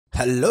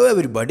Hello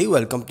everybody,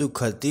 welcome to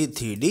Khati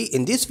 3D.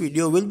 In this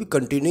video, we'll be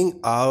continuing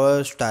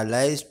our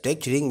stylized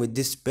texturing with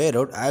this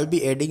parrot. I'll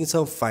be adding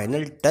some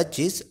final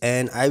touches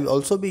and I'll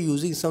also be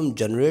using some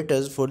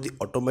generators for the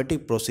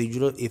automatic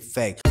procedural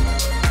effect.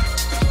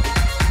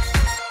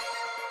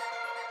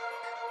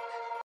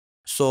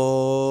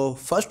 So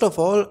first of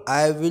all,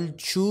 I will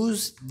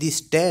choose the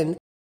stand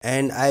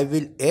and I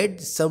will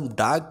add some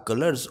dark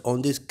colors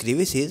on these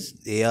crevices.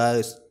 They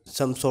are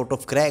some sort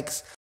of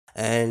cracks,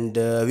 and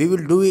we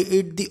will do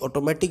it the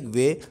automatic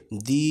way,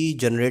 the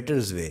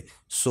generators way.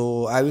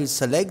 So I will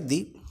select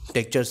the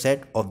texture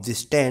set of the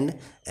stand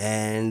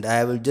and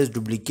I will just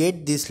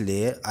duplicate this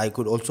layer. I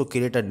could also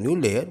create a new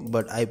layer,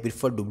 but I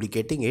prefer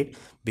duplicating it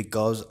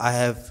because I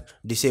have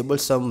disabled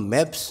some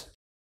maps,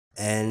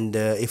 and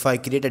if I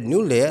create a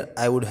new layer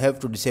I would have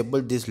to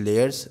disable these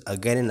layers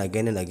again and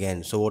again and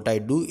again. So what I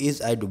do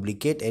is I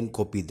duplicate and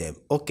copy them.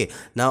 Okay,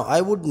 now I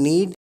would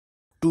need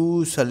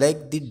to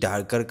select the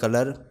darker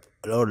color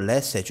or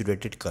less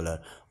saturated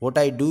color. What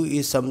I do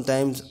is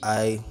sometimes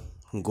I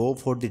go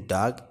for the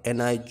dark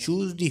and I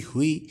choose the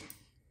hue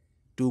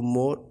to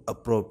more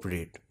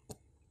appropriate.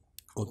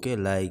 Okay,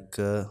 like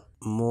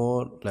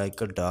more like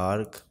a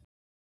dark,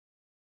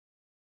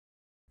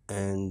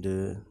 and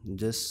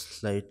just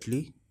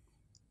slightly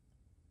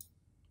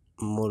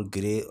more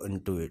gray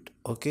into it.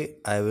 Okay,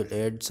 I will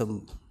add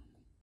some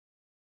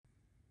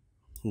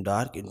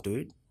dark into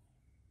it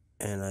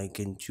and I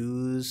can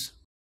choose,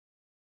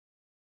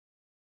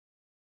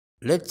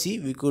 let's see,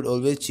 we could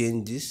always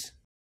change this.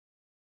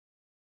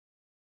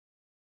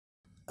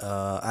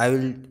 I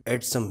will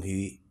add some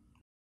hue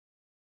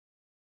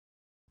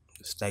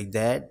just like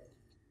that,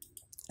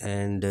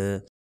 and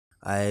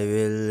I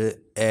will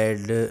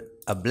add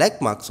a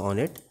black marks on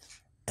it,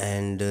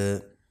 and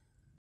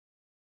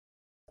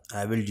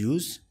I will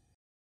use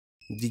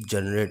the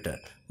generator.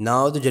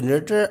 Now the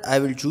generator I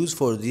will choose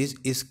for this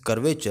is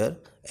curvature,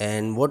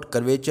 and what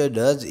curvature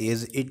does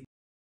is it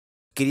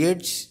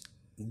creates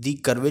the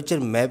curvature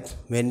map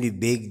when we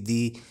bake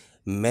the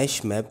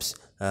mesh maps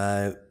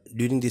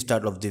during the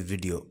start of the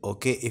video.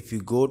 Okay, if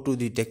you go to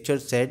the texture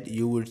set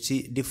you will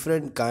see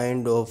different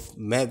kind of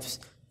maps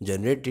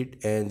generated,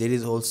 and there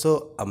is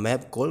also a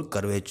map called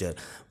curvature.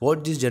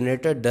 What this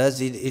generator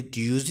does is it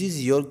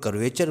uses your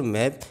curvature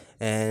map,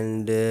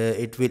 and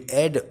it will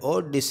add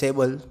or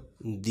disable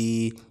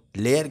the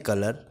layer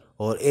color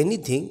or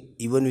anything.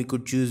 Even we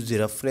could choose the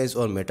roughness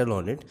or metal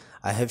on it.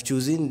 I have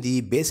chosen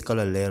the base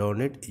color layer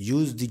on it.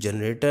 Use the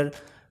generator,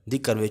 the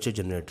curvature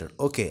generator.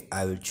 Okay,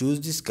 I will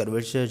choose this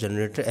curvature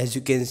generator. As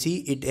you can see,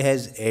 it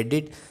has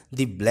added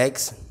the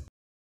blacks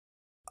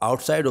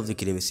outside of the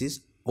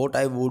crevices. What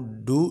I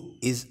would do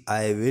is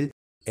I will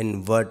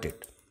invert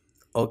it.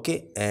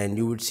 Okay, and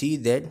you would see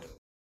that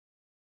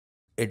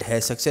it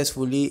has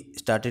successfully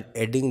started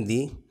adding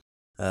the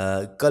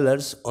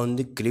colors on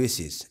the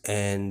crevices.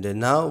 And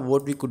now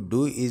what we could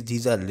do is,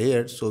 these are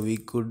layers, so we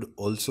could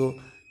also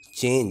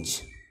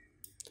change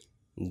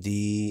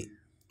the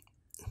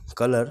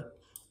color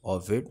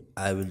of it.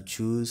 I will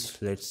choose,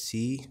 let's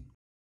see,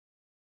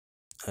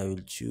 I will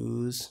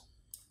choose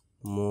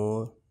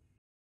more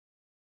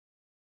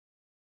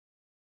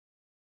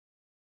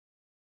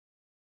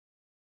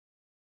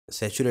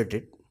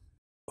saturated.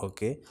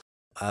 Okay,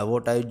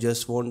 what I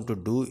just want to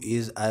do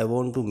is I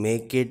want to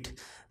make it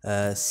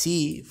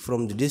see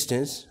from the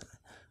distance,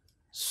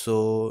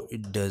 so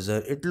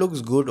it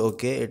looks good.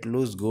 Okay, it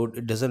looks good,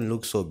 it doesn't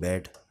look so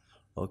bad.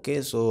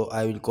 Okay, so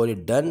I will call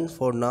it done.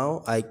 For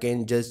now I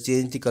can just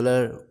change the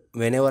color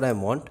whenever I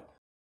want.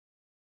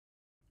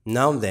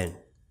 Now then,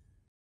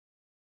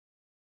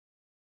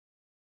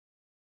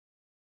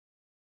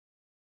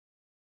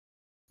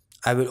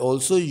 I will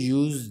also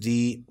use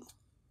the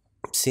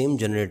same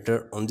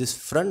generator on this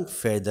front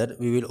feather.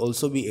 We will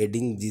also be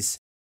adding this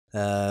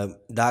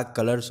dark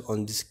colors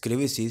on these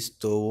crevices.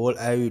 So what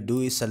I will do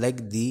is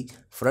select the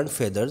front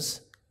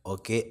feathers.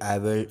 Okay, I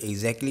will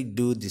exactly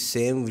do the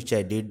same which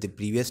I did the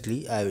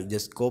previously. I will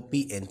just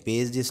copy and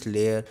paste this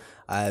layer.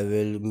 I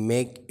will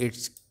make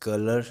its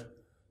color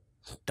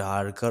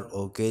darker.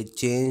 Okay,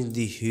 change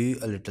the hue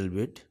a little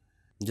bit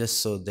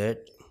just so that,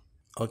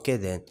 okay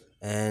then,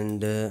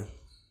 and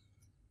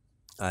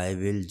I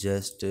will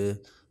just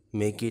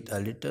make it a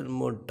little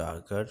more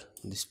darker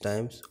this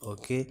times.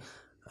 Okay,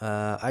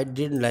 I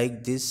didn't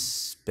like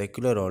this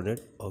specular on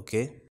it.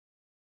 Okay,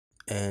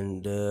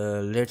 and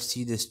let's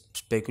see this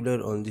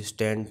specular on the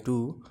stand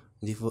too.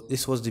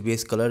 This was the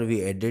base color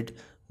we added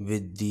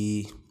with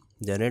the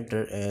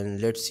generator,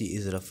 and let's see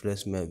is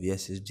roughness map.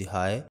 Yes, is the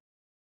high.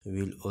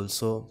 We'll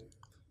also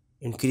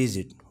increase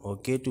it,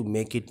 okay, to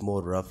make it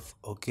more rough.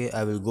 Okay,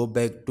 I will go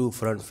back to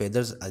front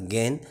feathers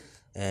again,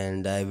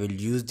 and I will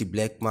use the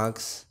black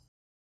marks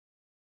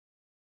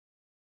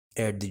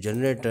at the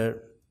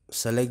generator,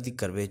 select the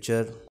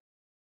curvature,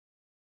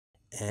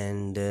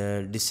 and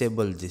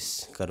disable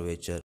this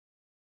curvature.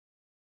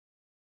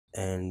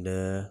 And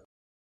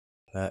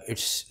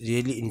it's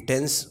really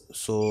intense,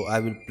 so I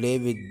will play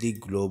with the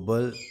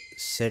global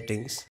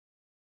settings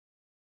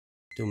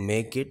to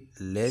make it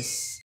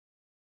less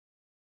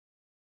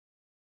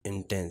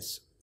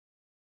intense.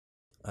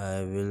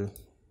 I will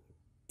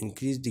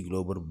increase the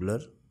global blur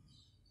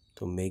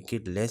to make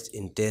it less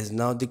intense.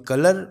 Now the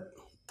color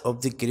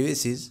of the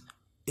crevices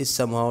is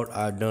somehow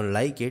I don't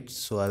like it,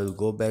 so I will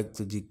go back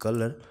to the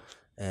color,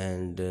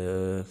 and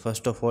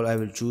first of all I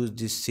will choose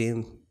this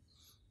same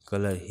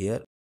color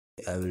here.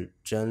 I will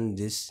turn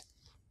this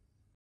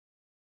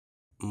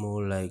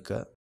more like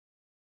a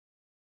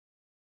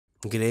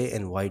gray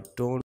and white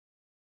tone.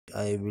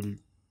 I will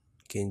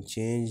can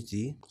change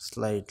the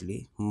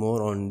slightly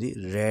more on the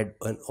red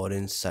and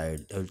orange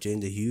side. I will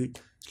change the hue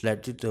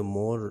slightly to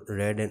more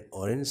red and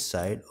orange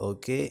side.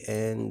 Okay,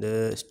 and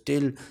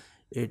still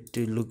it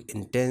will look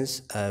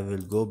intense. I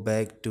will go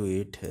back to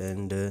it,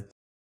 and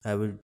I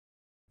will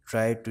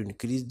try to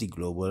increase the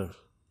global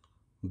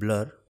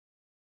blur.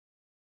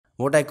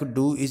 What I could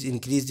do is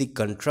increase the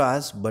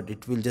contrast, but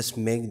it will just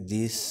make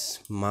this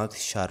mark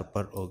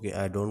sharper. Okay,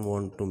 I don't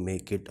want to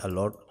make it a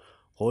lot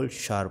whole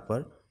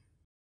sharper,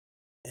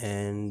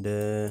 and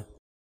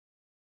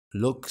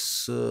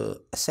looks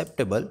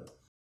acceptable.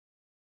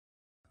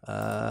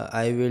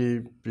 I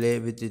will play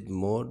with it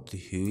more the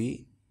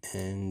hue,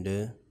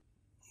 and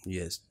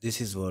yes, this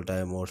is what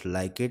I most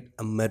like it,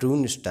 a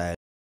maroon style.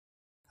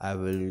 I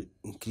will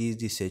increase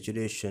the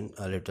saturation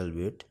a little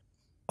bit.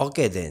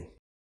 Okay, then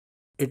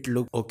it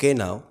look okay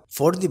now.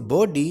 For the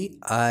body,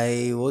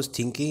 I was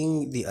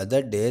thinking the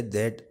other day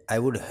that I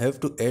would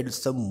have to add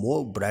some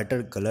more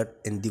brighter color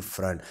in the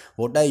front.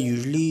 What I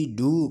usually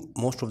do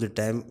most of the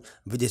time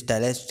with the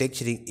stylized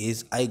texturing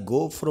is I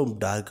go from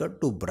darker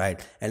to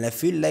bright, and I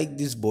feel like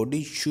this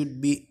body should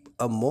be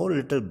a more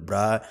little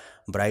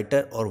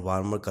brighter or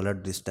warmer color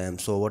this time.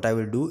 So what I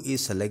will do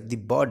is select the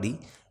body,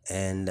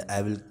 and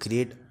I will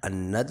create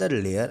another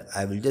layer.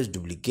 I will just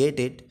duplicate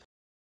it,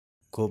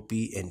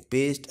 copy and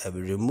paste. I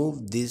will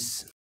remove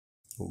this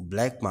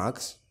black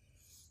marks,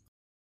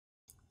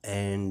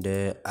 and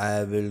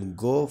I will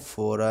go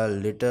for a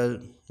little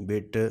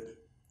bit.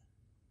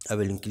 I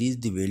will increase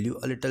the value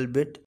a little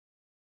bit,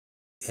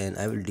 and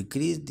I will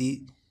decrease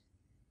the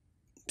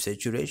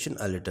saturation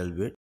a little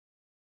bit.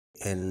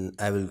 And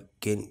I will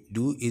can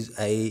do is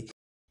I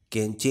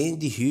can change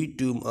the hue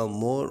to a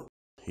more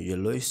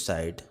yellowish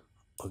side.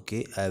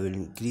 Okay, I will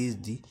decrease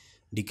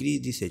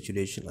the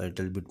saturation a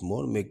little bit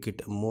more, make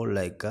it more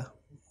like a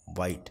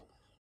white.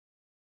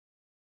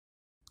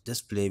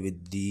 Just play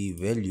with the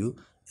value,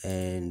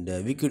 and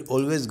we could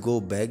always go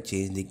back,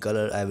 change the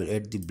color. I will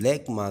add the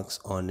black marks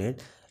on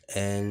it,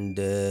 and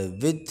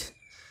with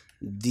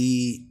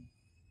the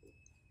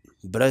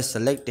brush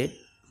selected,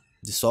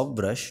 the soft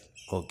brush,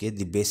 okay,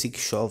 the basic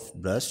soft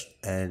brush,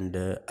 and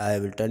I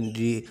will turn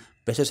the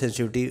pressure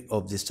sensitivity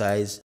of the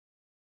size,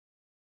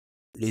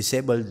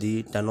 disable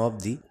the turn off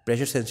the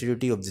pressure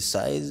sensitivity of the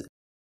size.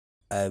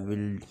 I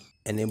will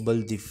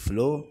enable the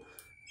flow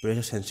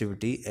pressure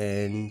sensitivity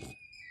and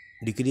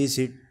decrease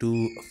it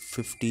to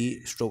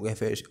 50, stroke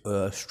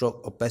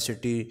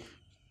opacity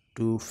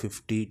to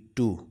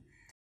 52.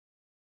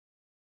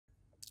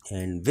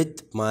 And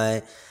with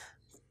my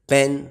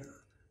pen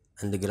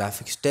and the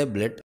graphics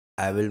tablet,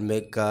 I will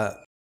make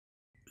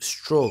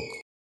stroke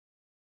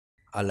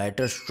a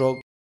lighter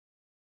stroke.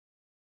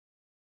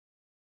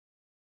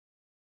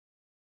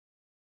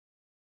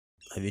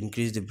 I will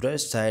increase the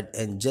brush side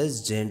and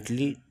just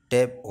gently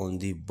tap on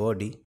the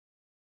body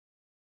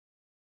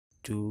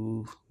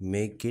to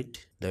make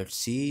it. Let's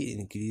see,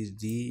 increase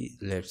the,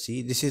 let's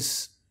see, this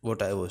is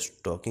what I was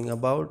talking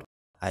about.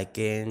 I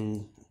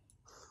can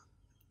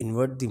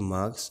invert the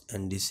marks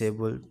and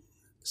disable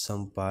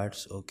some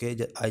parts. Okay,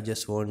 I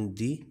just want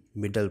the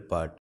middle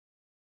part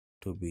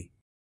to be.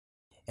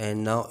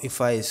 And now if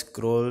I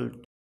scroll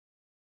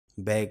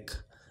back,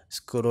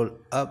 scroll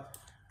up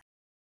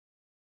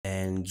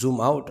and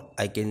zoom out,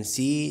 I can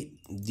see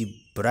the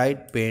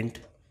bright paint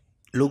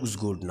looks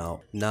good.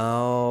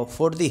 Now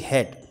for the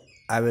head,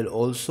 I will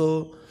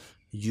also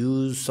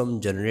use some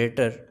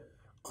generator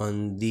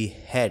on the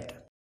head.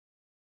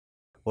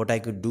 What I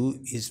could do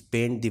is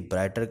paint the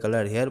brighter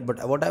color here,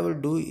 but what I will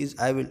do is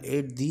I will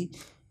add the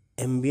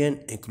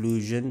ambient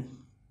occlusion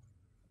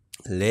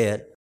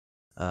layer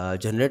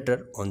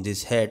generator on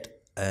this head,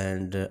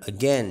 and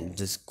again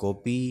just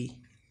copy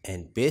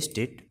and paste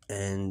it,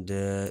 and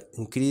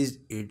increase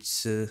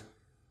its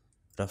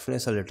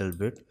roughness a little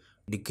bit,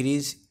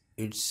 decrease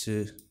its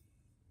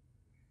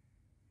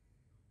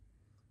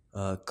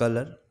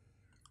color,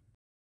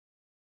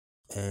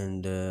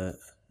 and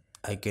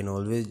I can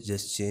always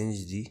just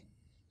change the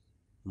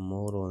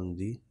more on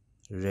the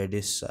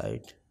reddish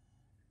side,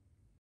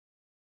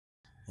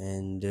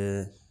 and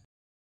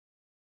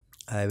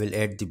I will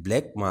add the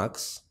black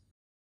marks,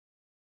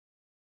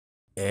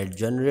 add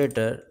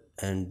generator,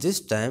 and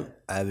this time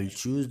I will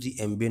choose the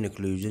ambient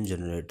occlusion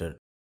generator.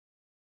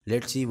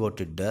 Let's see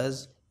what it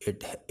does.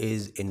 It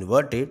is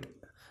inverted.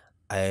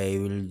 I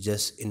will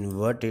just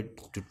invert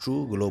it to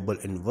true global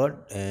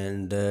invert,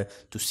 and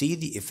to see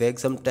the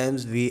effects,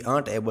 sometimes we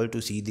aren't able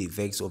to see the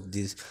effects of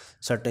this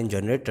certain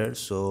generator.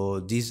 So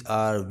these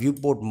are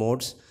viewport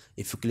modes.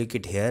 If you click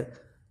it here,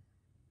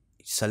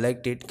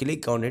 select it,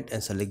 click on it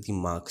and select the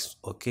marks.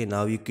 Okay,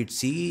 now you could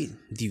see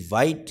the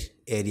white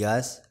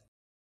areas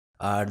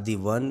are the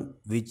one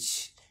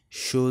which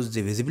shows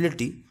the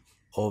visibility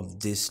of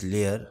this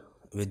layer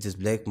with this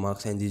black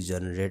marks and this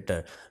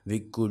generator. We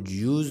could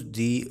use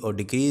the or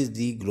decrease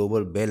the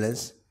global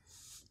balance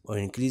or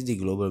increase the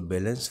global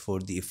balance for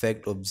the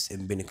effect of this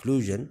ambient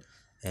occlusion,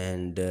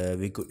 and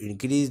we could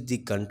increase the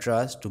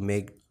contrast to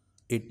make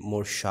it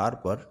more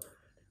sharper,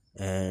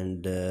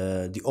 and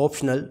the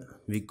optional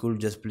we could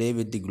just play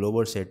with the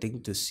global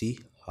setting to see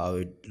how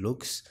it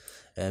looks,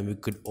 and we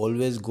could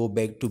always go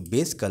back to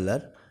base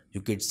color.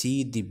 You could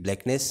see the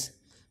blackness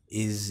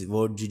is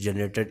what the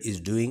generator is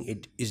doing.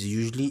 It is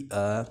usually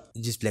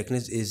this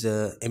blackness is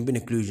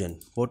ambient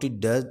occlusion. What it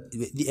does,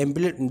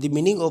 the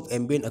meaning of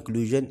ambient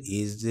occlusion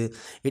is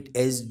it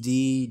is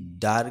the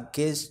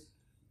darkest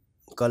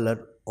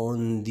color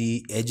on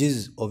the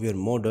edges of your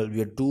model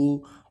where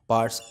two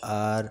parts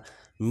are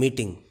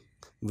meeting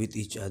with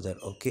each other.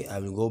 Okay, I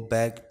will go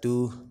back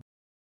to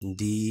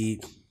the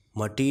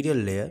material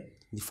layer,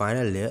 the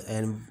final layer,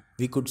 and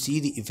we could see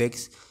the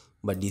effects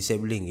by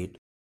disabling it.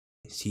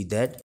 See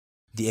that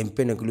the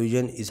ambient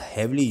occlusion is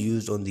heavily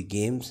used on the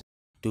games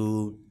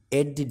to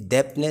add the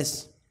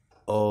depthness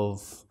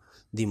of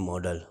the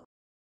model.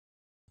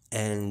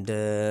 And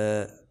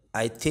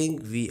I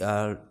think we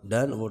are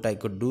done. What I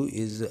could do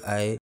is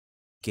I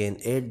can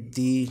add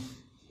the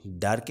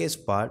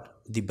darkest part,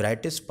 the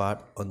brightest part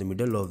on the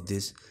middle of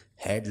this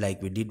head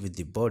like we did with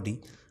the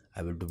body.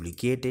 I will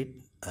duplicate it.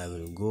 I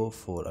will go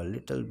for a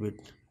little bit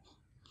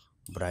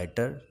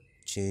brighter,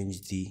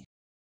 change the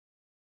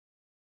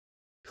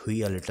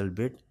hue a little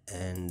bit,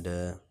 and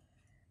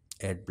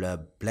add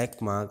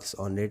black marks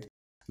on it.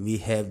 We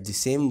have the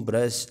same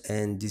brush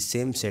and the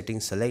same setting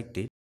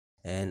selected,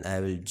 and I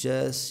will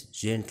just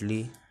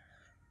gently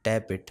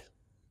tap it,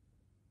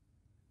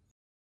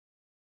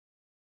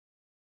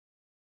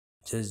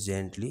 just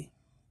gently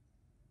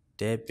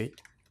tap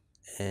it,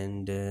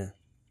 and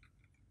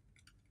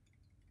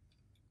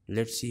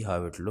let's see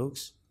how it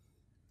looks.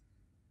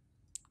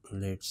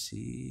 Let's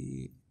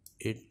see,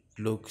 it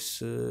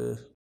looks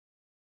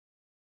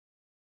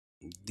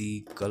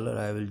the color,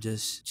 I will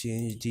just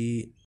change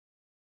the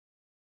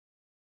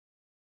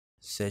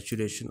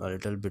saturation a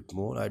little bit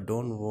more. I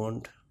don't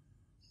want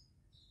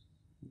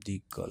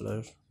the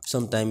color.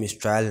 Sometimes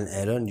trial and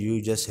error,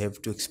 you just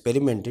have to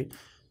experiment it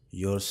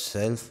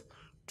yourself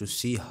to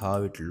see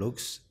how it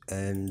looks,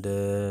 and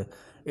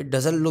it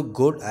doesn't look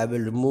good, I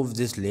will remove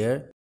this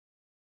layer.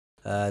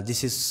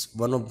 This is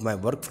one of my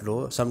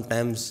workflow.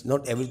 Sometimes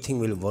not everything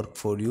will work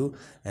for you,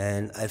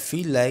 and I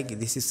feel like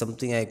this is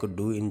something I could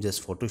do in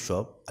just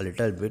Photoshop a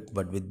little bit,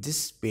 but with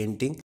this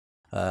painting,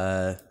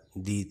 the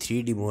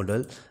 3D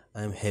model,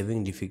 I'm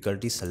having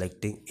difficulty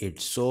selecting it.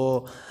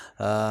 So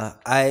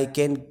I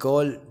can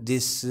call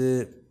this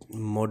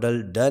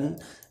model done,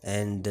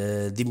 and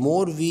the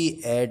more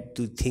we add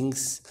to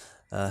things,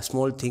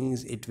 small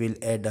things, it will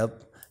add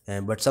up.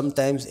 And but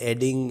sometimes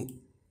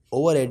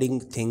over adding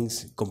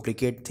things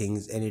complicate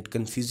things and it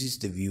confuses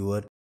the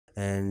viewer.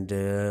 And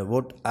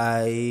what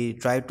I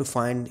try to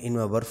find in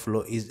my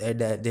workflow is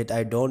that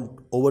I don't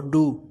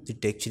overdo the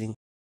texturing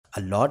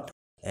a lot,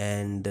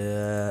 and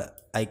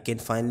I can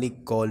finally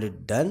call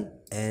it done.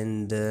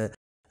 And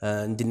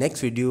in the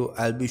next video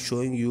I'll be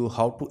showing you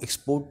how to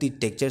export the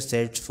texture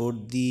sets for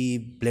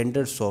the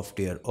Blender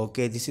software.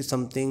 Okay, this is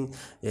something,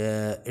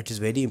 it is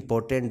very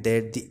important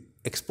that the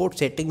export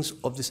settings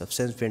of the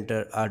Substance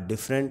Painter are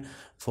different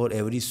for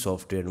every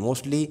software.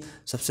 Mostly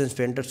Substance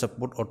Painter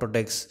support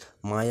Autodesk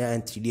Maya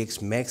and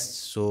 3ds Max,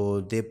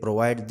 so they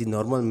provide the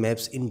normal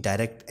maps in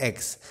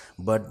DirectX,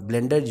 but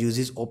Blender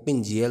uses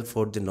OpenGL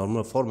for the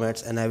normal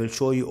formats, and I will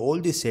show you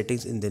all these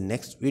settings in the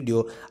next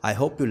video. I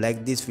hope you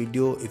like this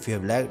video. If you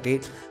have liked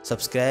it,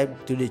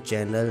 subscribe to the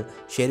channel,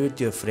 share with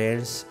your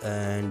friends,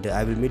 and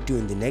I will meet you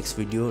in the next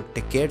video.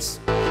 Take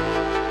care.